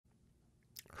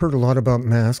Heard a lot about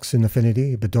masks in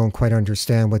Affinity, but don't quite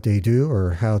understand what they do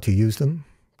or how to use them.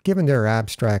 Given their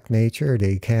abstract nature,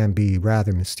 they can be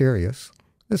rather mysterious.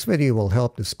 This video will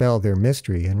help dispel their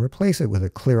mystery and replace it with a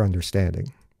clear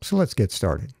understanding. So let's get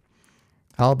started.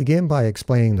 I'll begin by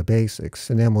explaining the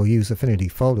basics, and then we'll use Affinity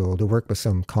Photo to work with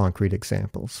some concrete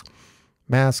examples.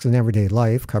 Masks in everyday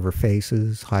life cover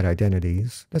faces, hide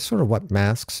identities. That's sort of what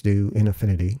masks do in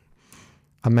Affinity.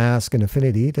 A mask in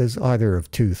Affinity does either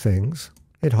of two things.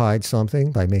 It hides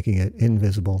something by making it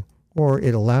invisible, or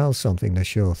it allows something to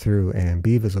show through and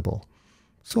be visible.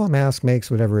 So a mask makes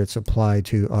whatever it's applied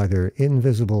to either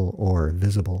invisible or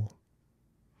visible.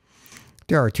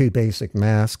 There are two basic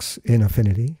masks in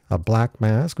Affinity, a black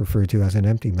mask referred to as an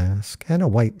empty mask, and a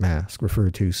white mask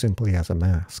referred to simply as a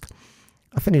mask.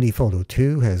 Affinity Photo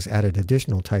 2 has added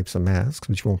additional types of masks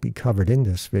which won't be covered in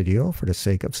this video for the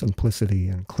sake of simplicity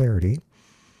and clarity.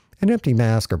 An empty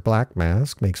mask or black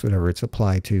mask makes whatever it's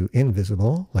applied to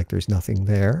invisible, like there's nothing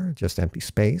there, just empty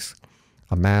space.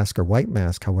 A mask or white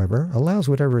mask, however, allows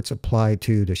whatever it's applied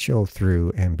to show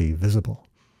through and be visible.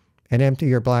 An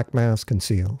empty or black mask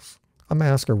conceals. A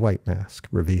mask or white mask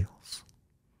reveals.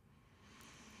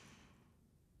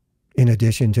 In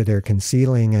addition to their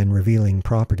concealing and revealing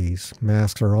properties,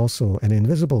 masks are also an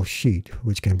invisible sheet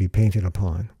which can be painted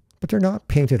upon, but they're not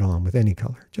painted on with any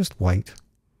color, just white,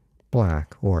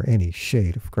 black, or any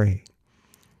shade of gray.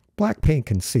 Black paint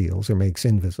conceals or makes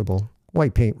invisible.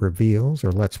 White paint reveals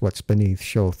or lets what's beneath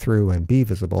show through and be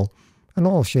visible, and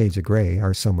all shades of gray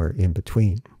are somewhere in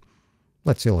between.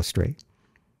 Let's illustrate.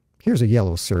 Here's a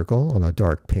yellow circle on a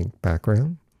dark pink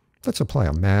background. Let's apply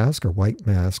a mask or white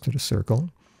mask to the circle.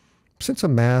 Since a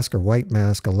mask or white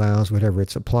mask allows whatever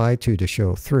it's applied to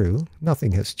show through,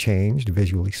 nothing has changed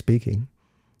visually speaking.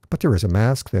 But there is a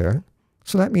mask there,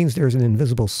 so that means there's an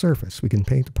invisible surface we can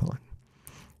paint upon.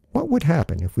 What would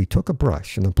happen if we took a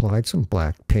brush and applied some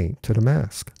black paint to the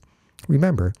mask?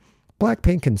 Remember, black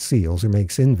paint conceals or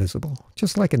makes invisible,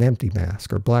 just like an empty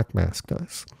mask or black mask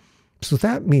does. So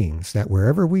that means that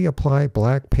wherever we apply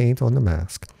black paint on the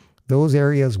mask, those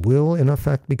areas will in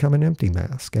effect become an empty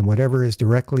mask, and whatever is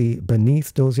directly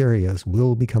beneath those areas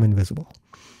will become invisible.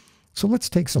 So let's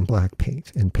take some black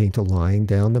paint and paint a line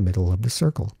down the middle of the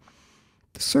circle.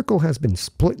 The circle has been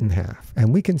split in half,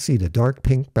 and we can see the dark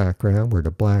pink background where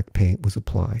the black paint was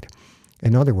applied.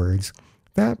 In other words,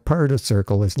 that part of the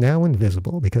circle is now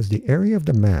invisible because the area of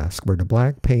the mask where the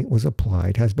black paint was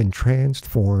applied has been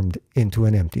transformed into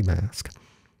an empty mask.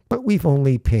 But we've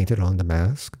only painted on the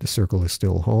mask. The circle is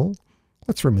still whole.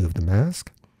 Let's remove the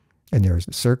mask. And there's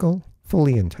the circle,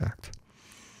 fully intact.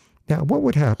 Now, what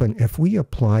would happen if we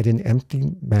applied an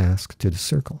empty mask to the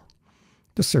circle?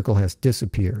 The circle has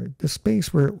disappeared. The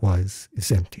space where it was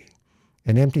is empty.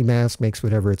 An empty mask makes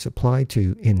whatever it's applied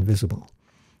to invisible.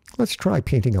 Let's try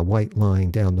painting a white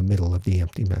line down the middle of the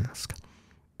empty mask.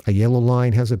 A yellow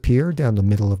line has appeared down the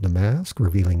middle of the mask,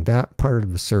 revealing that part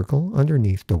of the circle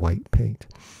underneath the white paint.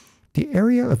 The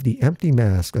area of the empty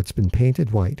mask that's been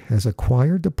painted white has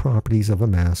acquired the properties of a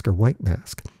mask or white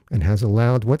mask and has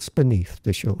allowed what's beneath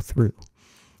to show through.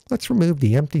 Let's remove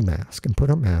the empty mask and put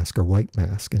a mask or white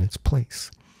mask in its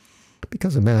place.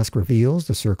 Because a mask reveals,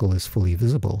 the circle is fully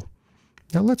visible.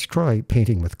 Now let's try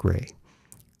painting with gray.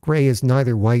 Gray is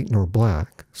neither white nor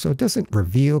black, so it doesn't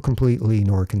reveal completely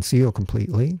nor conceal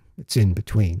completely. It's in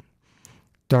between.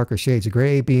 Darker shades of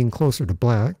gray, being closer to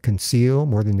black, conceal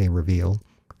more than they reveal,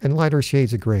 and lighter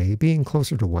shades of gray, being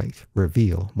closer to white,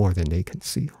 reveal more than they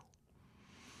conceal.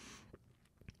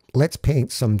 Let's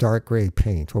paint some dark gray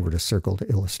paint over the circle to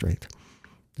illustrate.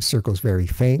 The circle is very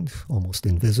faint, almost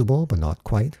invisible, but not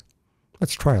quite.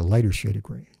 Let's try a lighter shade of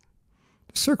gray.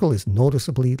 The circle is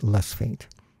noticeably less faint.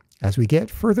 As we get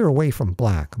further away from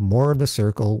black, more of the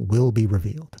circle will be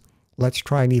revealed. Let's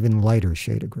try an even lighter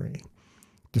shade of gray.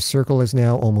 The circle is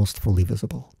now almost fully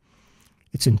visible.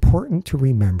 It's important to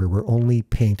remember we're only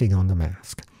painting on the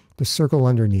mask. The circle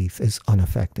underneath is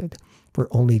unaffected. We're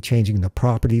only changing the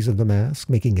properties of the mask,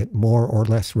 making it more or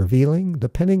less revealing,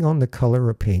 depending on the color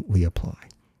of paint we apply.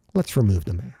 Let's remove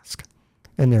the mask.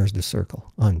 And there's the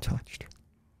circle, untouched.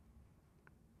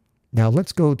 Now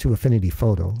let's go to Affinity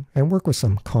Photo and work with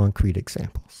some concrete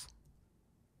examples.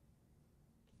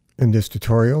 In this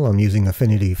tutorial, I'm using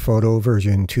Affinity Photo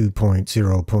version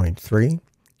 2.0.3.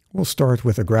 We'll start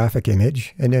with a graphic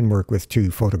image and then work with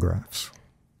two photographs.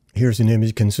 Here's an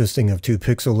image consisting of two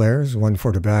pixel layers, one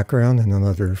for the background and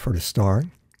another for the star.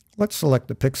 Let's select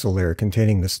the pixel layer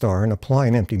containing the star and apply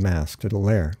an empty mask to the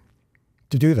layer.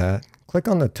 To do that, click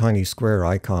on the tiny square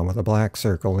icon with a black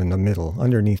circle in the middle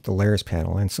underneath the Layers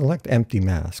panel and select Empty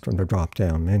Mask from the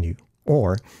drop-down menu.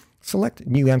 Or select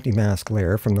New Empty Mask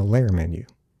Layer from the Layer menu.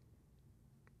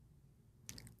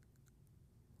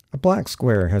 black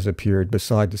square has appeared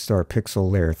beside the star pixel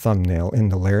layer thumbnail in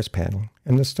the Layers panel,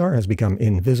 and the star has become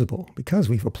invisible because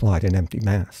we've applied an empty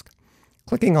mask.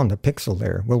 Clicking on the pixel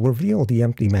layer will reveal the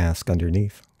empty mask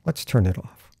underneath. Let's turn it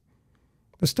off.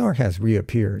 The star has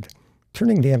reappeared.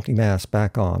 Turning the empty mask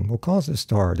back on will cause the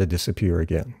star to disappear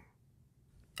again.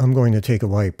 I'm going to take a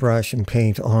white brush and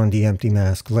paint on the empty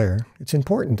mask layer. It's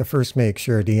important to first make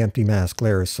sure the empty mask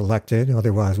layer is selected,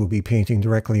 otherwise we'll be painting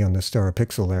directly on the star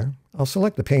pixel layer. I'll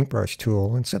select the paintbrush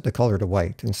tool and set the color to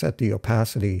white and set the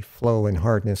opacity, flow, and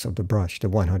hardness of the brush to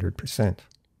 100%.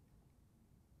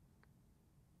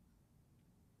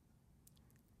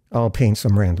 I'll paint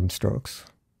some random strokes.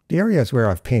 The areas where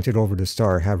I've painted over the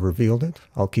star have revealed it.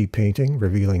 I'll keep painting,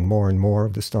 revealing more and more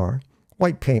of the star.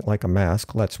 White paint like a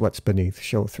mask lets what's beneath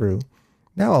show through.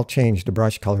 Now I'll change the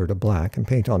brush color to black and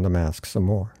paint on the mask some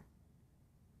more.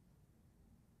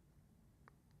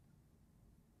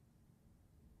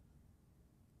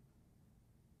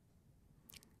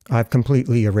 I've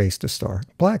completely erased the star.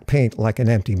 Black paint like an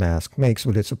empty mask makes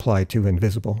what it's applied to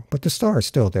invisible, but the star is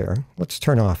still there. Let's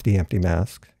turn off the empty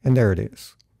mask, and there it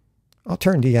is. I'll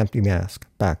turn the empty mask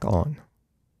back on.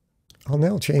 I'll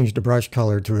now change the brush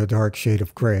color to a dark shade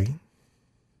of gray.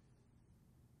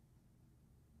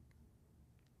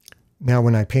 Now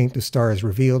when I paint, the star is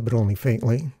revealed, but only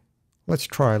faintly. Let's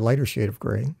try a lighter shade of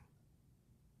gray.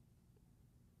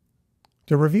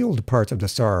 The revealed parts of the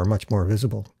star are much more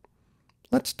visible.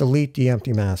 Let's delete the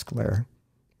empty mask layer.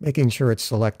 Making sure it's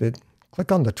selected,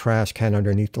 click on the trash can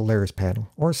underneath the Layers panel,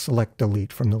 or select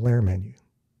Delete from the Layer menu.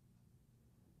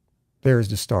 There's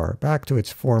the star, back to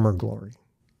its former glory.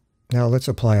 Now let's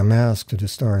apply a mask to the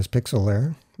star's pixel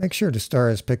layer. Make sure the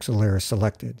star's pixel layer is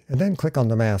selected, and then click on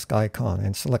the mask icon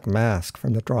and select Mask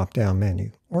from the drop-down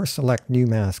menu, or select New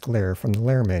Mask Layer from the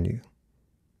Layer menu.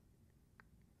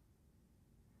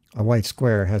 A white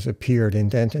square has appeared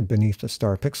indented beneath the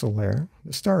star pixel layer.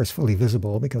 The star is fully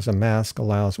visible because a mask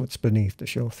allows what's beneath to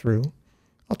show through.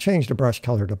 I'll change the brush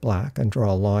color to black and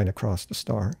draw a line across the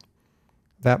star.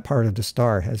 That part of the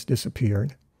star has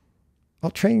disappeared. I'll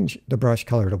change the brush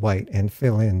color to white and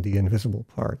fill in the invisible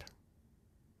part.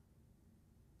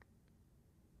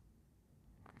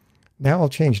 Now I'll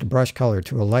change the brush color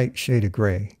to a light shade of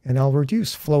gray, and I'll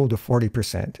reduce flow to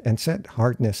 40% and set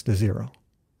hardness to 0.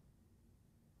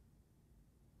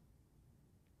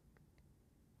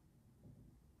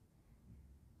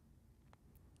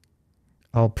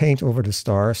 I'll paint over the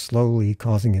star, slowly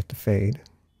causing it to fade.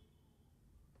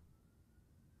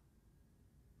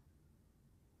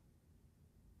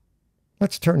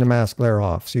 Let's turn the mask layer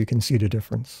off so you can see the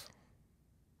difference.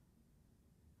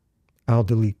 I'll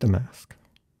delete the mask.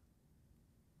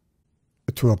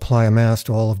 To apply a mask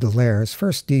to all of the layers,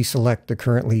 first deselect the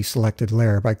currently selected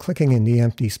layer by clicking in the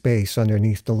empty space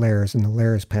underneath the layers in the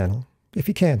Layers panel. If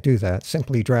you can't do that,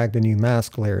 simply drag the new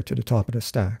mask layer to the top of the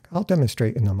stack. I'll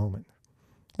demonstrate in a moment.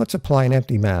 Let's apply an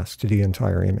empty mask to the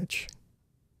entire image.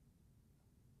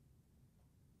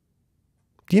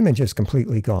 The image is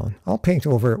completely gone. I'll paint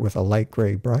over it with a light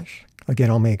gray brush. Again,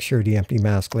 I'll make sure the empty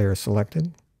mask layer is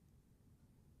selected.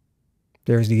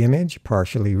 There's the image,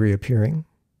 partially reappearing.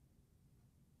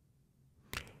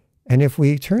 And if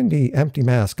we turn the empty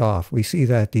mask off, we see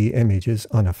that the image is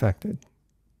unaffected.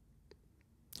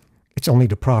 It's only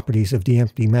the properties of the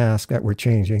empty mask that we're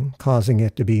changing, causing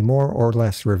it to be more or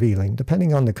less revealing,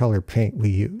 depending on the color paint we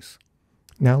use.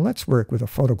 Now let's work with a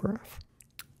photograph.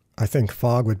 I think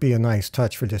fog would be a nice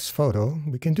touch for this photo.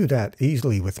 We can do that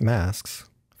easily with masks.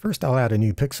 First, I'll add a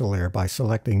new pixel layer by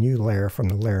selecting New Layer from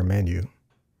the Layer menu.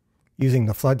 Using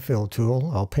the Flood Fill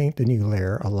tool, I'll paint the new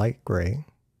layer a light gray.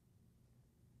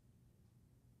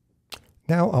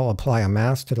 Now I'll apply a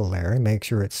mask to the layer and make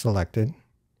sure it's selected.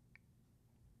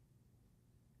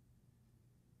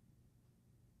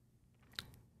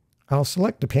 I'll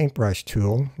select the paintbrush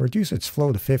tool, reduce its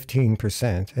flow to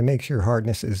 15%, and make sure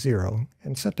hardness is 0,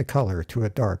 and set the color to a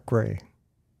dark gray.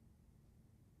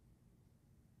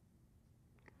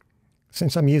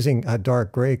 Since I'm using a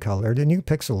dark gray color, the new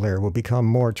pixel layer will become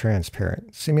more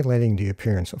transparent, simulating the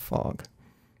appearance of fog.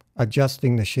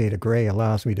 Adjusting the shade of gray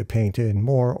allows me to paint in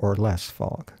more or less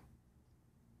fog.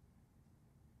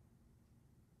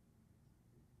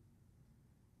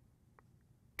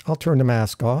 I'll turn the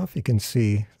mask off. You can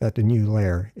see that the new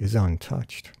layer is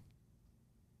untouched.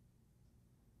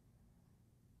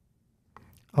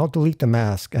 I'll delete the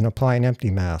mask and apply an empty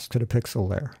mask to the pixel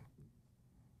layer.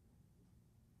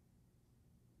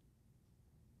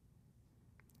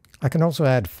 I can also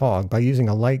add fog by using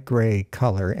a light gray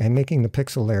color and making the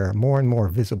pixel layer more and more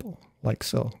visible, like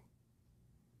so.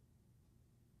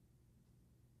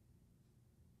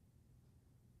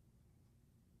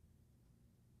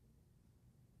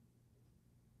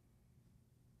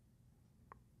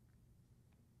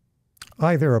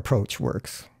 Either approach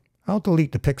works. I'll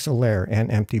delete the pixel layer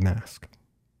and empty mask.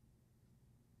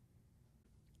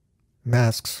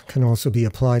 Masks can also be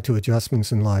applied to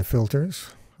adjustments in live filters.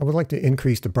 I would like to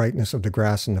increase the brightness of the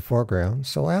grass in the foreground,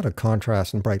 so I'll add a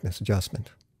contrast and brightness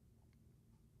adjustment.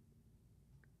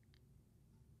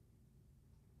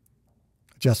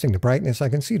 Adjusting the brightness, I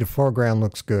can see the foreground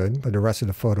looks good, but the rest of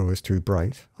the photo is too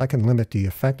bright. I can limit the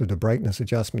effect of the brightness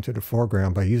adjustment to the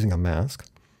foreground by using a mask.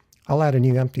 I'll add a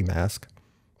new empty mask.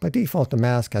 By default, the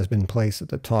mask has been placed at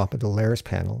the top of the layers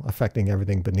panel, affecting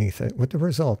everything beneath it, with the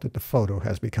result that the photo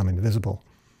has become invisible.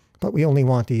 But we only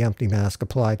want the empty mask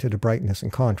applied to the brightness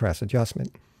and contrast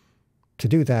adjustment. To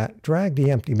do that, drag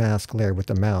the empty mask layer with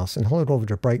the mouse and hold it over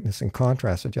the brightness and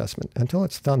contrast adjustment until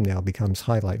its thumbnail becomes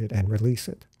highlighted and release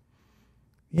it.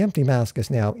 The empty mask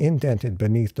is now indented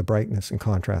beneath the brightness and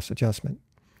contrast adjustment.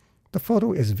 The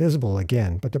photo is visible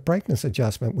again, but the brightness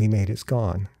adjustment we made is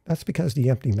gone. That's because the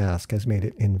empty mask has made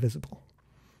it invisible.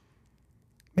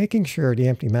 Making sure the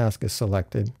empty mask is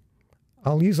selected,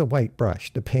 I'll use a white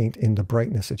brush to paint in the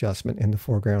brightness adjustment in the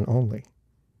foreground only.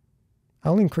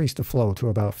 I'll increase the flow to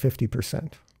about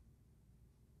 50%.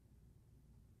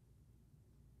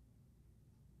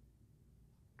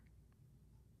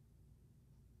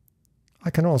 I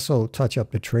can also touch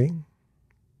up the tree.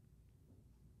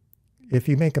 If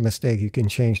you make a mistake, you can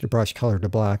change the brush color to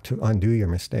black to undo your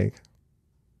mistake.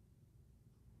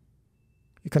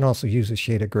 You can also use a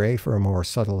shade of gray for a more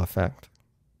subtle effect.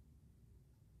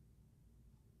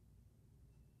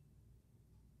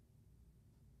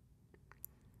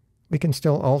 We can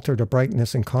still alter the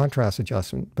brightness and contrast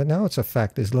adjustment, but now its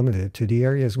effect is limited to the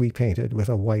areas we painted with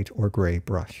a white or gray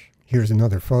brush. Here's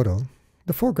another photo.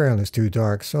 The foreground is too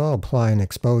dark, so I'll apply an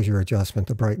exposure adjustment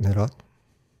to brighten it up.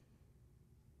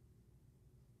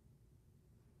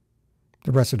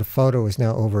 The rest of the photo is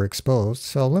now overexposed,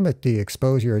 so I'll limit the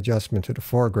exposure adjustment to the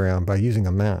foreground by using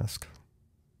a mask.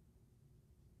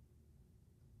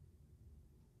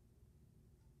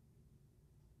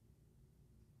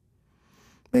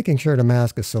 Making sure the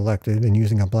mask is selected and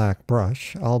using a black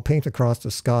brush, I'll paint across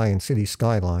the sky and city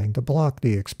skyline to block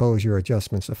the exposure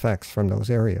adjustment's effects from those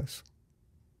areas.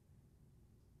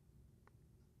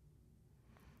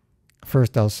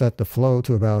 First, I'll set the flow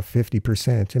to about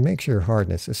 50% to make sure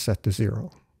hardness is set to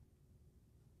 0.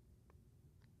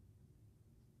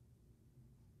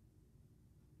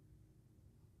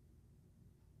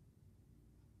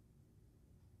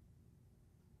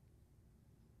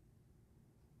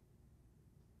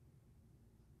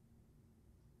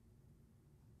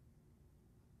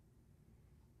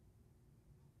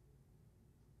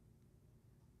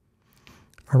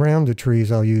 Around the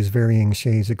trees, I'll use varying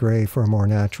shades of gray for a more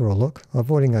natural look,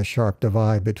 avoiding a sharp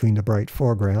divide between the bright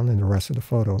foreground and the rest of the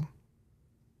photo.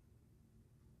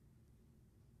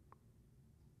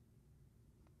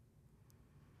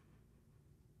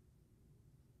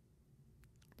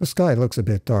 The sky looks a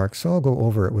bit dark, so I'll go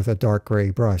over it with a dark gray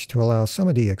brush to allow some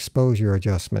of the exposure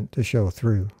adjustment to show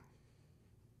through.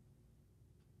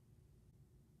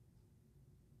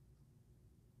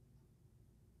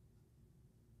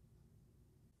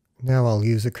 Now I'll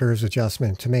use the curves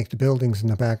adjustment to make the buildings in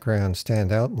the background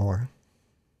stand out more.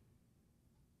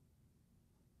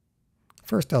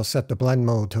 First, I'll set the blend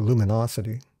mode to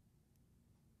luminosity.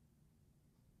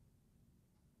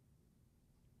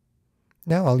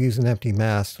 Now I'll use an empty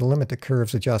mask to limit the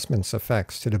curves adjustment's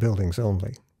effects to the buildings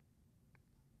only.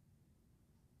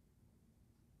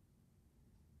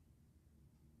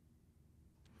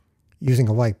 Using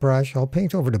a white brush, I'll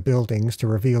paint over the buildings to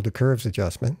reveal the curves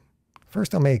adjustment.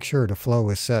 First, I'll make sure the flow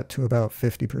is set to about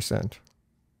 50%.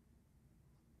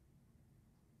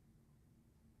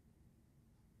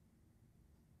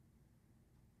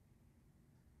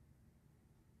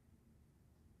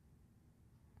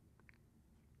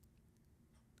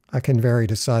 I can vary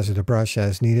the size of the brush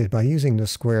as needed by using the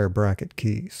square bracket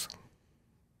keys.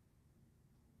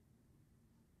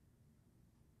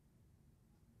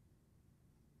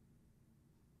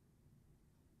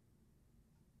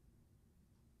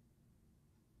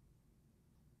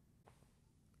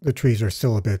 The trees are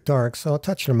still a bit dark, so I'll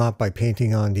touch them up by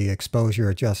painting on the exposure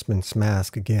adjustments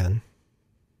mask again.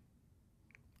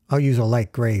 I'll use a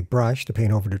light gray brush to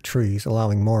paint over the trees,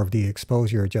 allowing more of the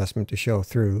exposure adjustment to show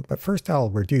through, but first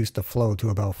I'll reduce the flow to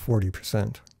about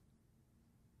 40%.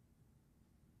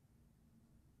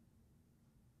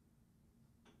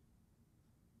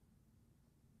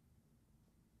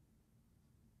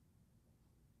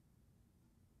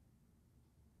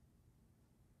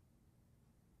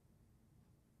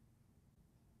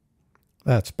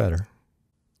 That's better.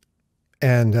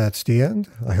 And that's the end.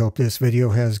 I hope this video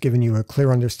has given you a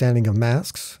clear understanding of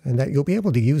masks and that you'll be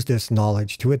able to use this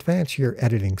knowledge to advance your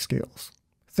editing skills.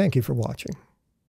 Thank you for watching.